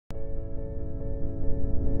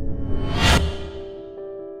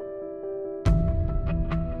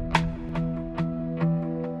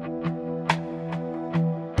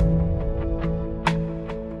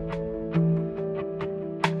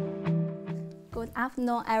Good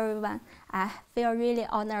afternoon, everyone. I feel really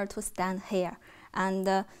honored to stand here. And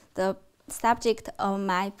the subject of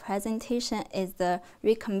my presentation is the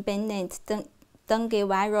recombinant dengue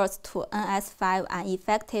virus to NS5, an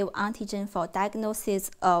effective antigen for diagnosis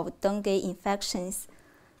of dengue infections.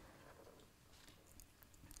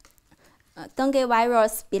 Dengue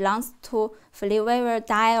virus belongs to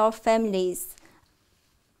Flaviviridae families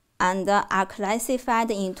and are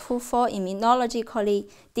classified into 4 immunologically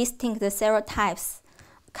distinct serotypes,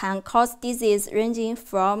 can cause disease ranging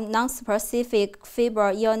from non-specific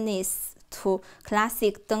fever illness to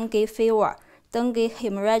classic dengue fever, dengue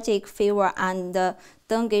haemorrhagic fever, and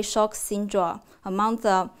dengue shock syndrome. Among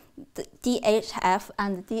them, the DHF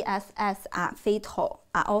and DSS are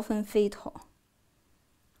often fatal.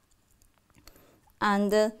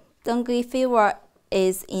 And dengue fever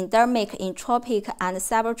is endemic in tropic and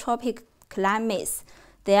subtropic climates.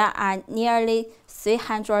 There are nearly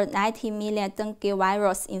 390 million dengue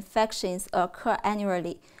virus infections occur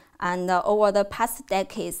annually, and over the past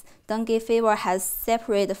decades, dengue fever has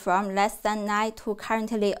separated from less than 9 to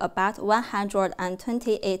currently about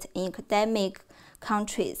 128 in endemic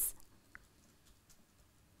countries.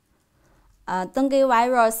 Dengue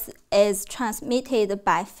virus is transmitted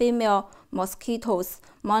by female mosquitoes,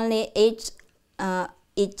 mainly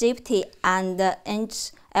Egypti and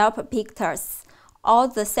Pictus. All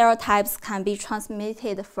the serotypes can be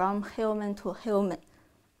transmitted from human to human.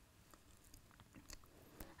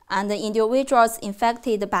 And the individuals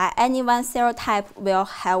infected by any one serotype will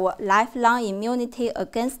have lifelong immunity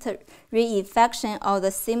against reinfection of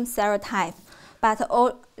the same serotype, but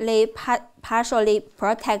only partially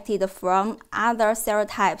protected from other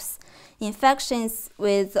serotypes. Infections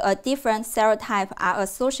with a different serotype are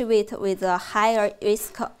associated with a higher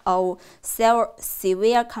risk of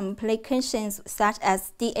severe complications such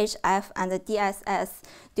as DHF and DSS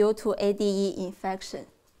due to ADE infection.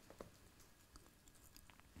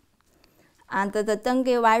 And the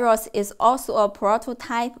dengue virus is also a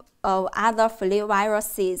prototype of other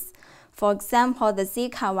flaviviruses. For example, the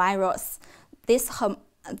Zika virus. This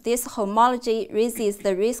homology raises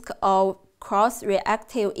the risk of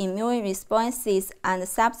cross-reactive immune responses and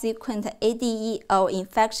subsequent ADE of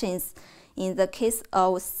infections in the case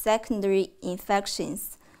of secondary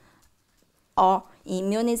infections or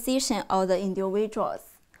immunization of the individuals.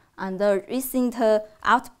 And the recent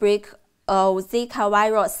outbreak of Zika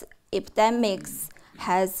virus epidemics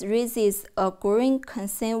has raised a growing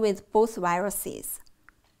concern with both viruses.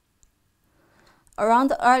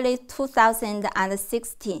 Around early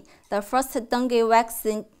 2016, the first dengue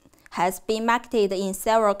vaccine has been marketed in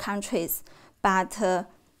several countries, but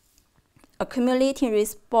accumulating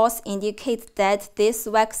response indicates that this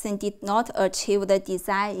vaccine did not achieve the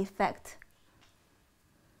desired effect.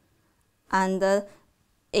 And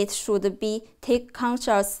it should be taken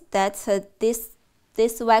conscious that this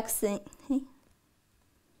vaccine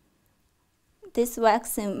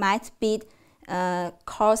might be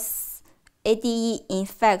cause ADE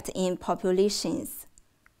infect in populations.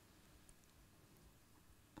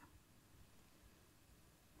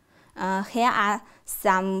 Here are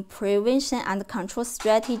some prevention and control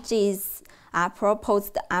strategies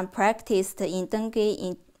proposed and practiced in dengue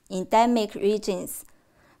in endemic regions,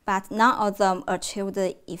 but none of them achieved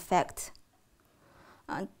the effect.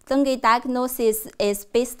 Dengue diagnosis is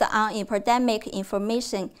based on epidemic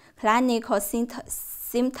information, clinical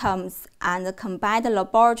symptoms, and combined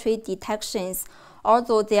laboratory detections.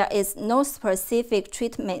 Although there is no specific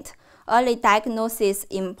treatment, early diagnosis is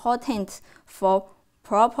important for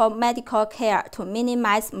proper medical care to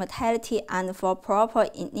minimize mortality and for proper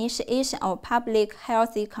initiation of public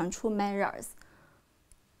health control measures.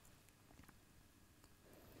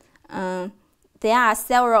 There are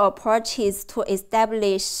several approaches to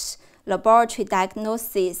establish laboratory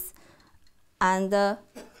diagnosis, and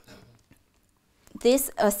these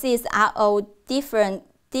assays are of different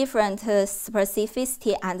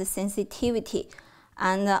specificity and sensitivity,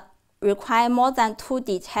 and require more than two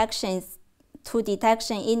detection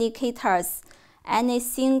indicators. Any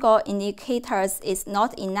single indicator is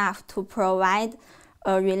not enough to provide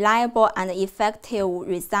reliable and effective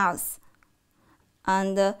results.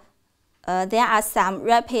 And there are some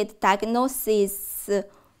rapid diagnosis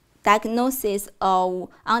of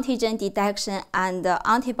antigen detection and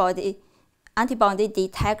antibody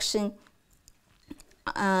detection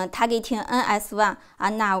targeting NS1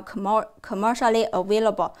 are now commercially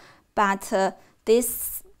available, but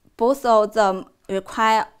both of them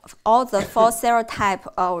require all the 4 serotypes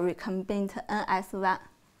of recombinant NS1.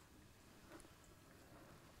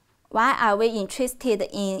 Why are we interested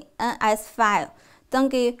in NS5?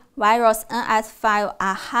 dengue virus NS5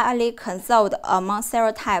 are highly conserved among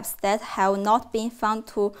serotypes that have not been found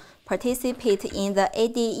to participate in the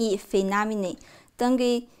ADE phenomenon.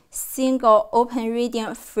 Dengue single open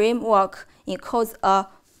reading framework encodes a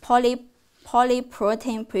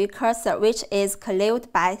polyprotein precursor which is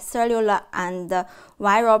cleaved by cellular and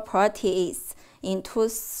viral proteases into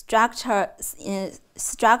structural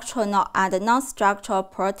and non-structural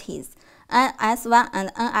proteins. NS1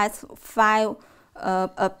 and NS5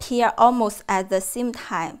 appear almost at the same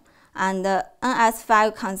time, and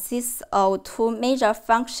NS5 consists of two major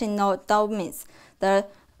functional domains, the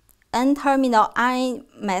N-terminal RNA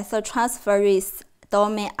methyltransferase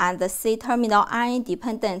domain and the C-terminal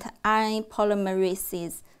RNA-dependent RNA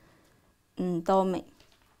polymerase domain.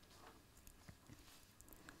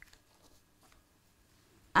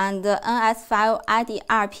 And the NS5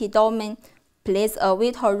 IDRP domain plays a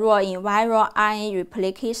vital role in viral RNA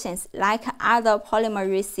replications like other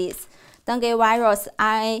polymerases. Dengue virus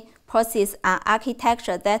RNA possesses an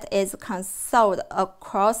architecture that is conserved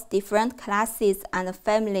across different classes and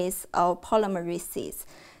families of polymerases.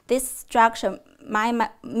 This structure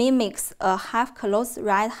mimics a half-closed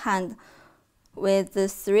right hand with the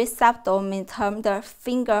three subdomains termed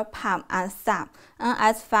finger, palm, and thumb.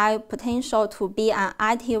 NS5 potential to be an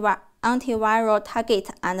antiviral target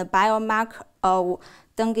and biomarker of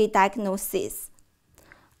dengue diagnosis.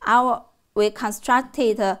 We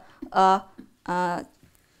constructed a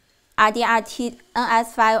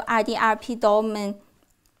NS5 RDRP domain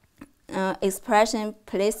expression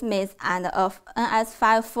plasmids and of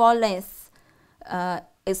NS5 full-length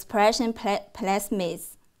expression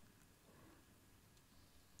plasmids,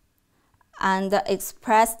 and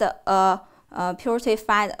expressed a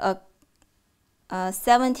purified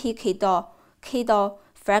 70 kDa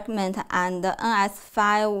fragment and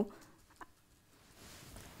NS5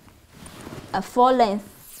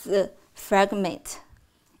 full-length fragment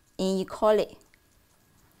in E. coli.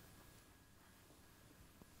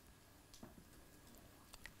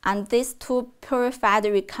 And these two purified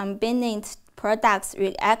recombinant products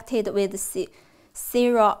reacted with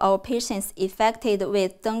serum of patients infected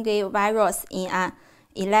with dengue virus in an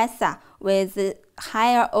ELISA with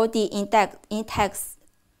higher OD index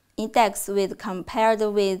with compared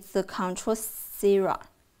with the control serum.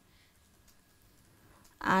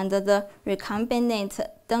 And the recombinant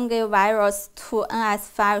dengue virus 2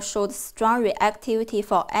 NS5 showed strong reactivity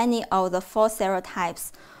for any of the 4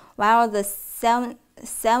 serotypes, while the 70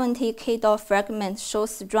 kDa fragment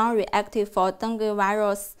shows strong reactivity for dengue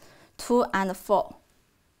virus 2 and 4.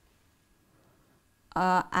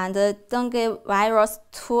 And the dengue virus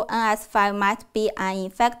 2 NS5 might be an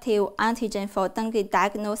effective antigen for dengue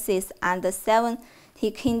diagnosis, and the 70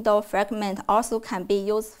 kDa fragment also can be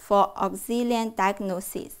used for auxiliary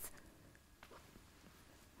diagnosis.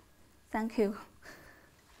 Thank you.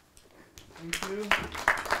 Thank you.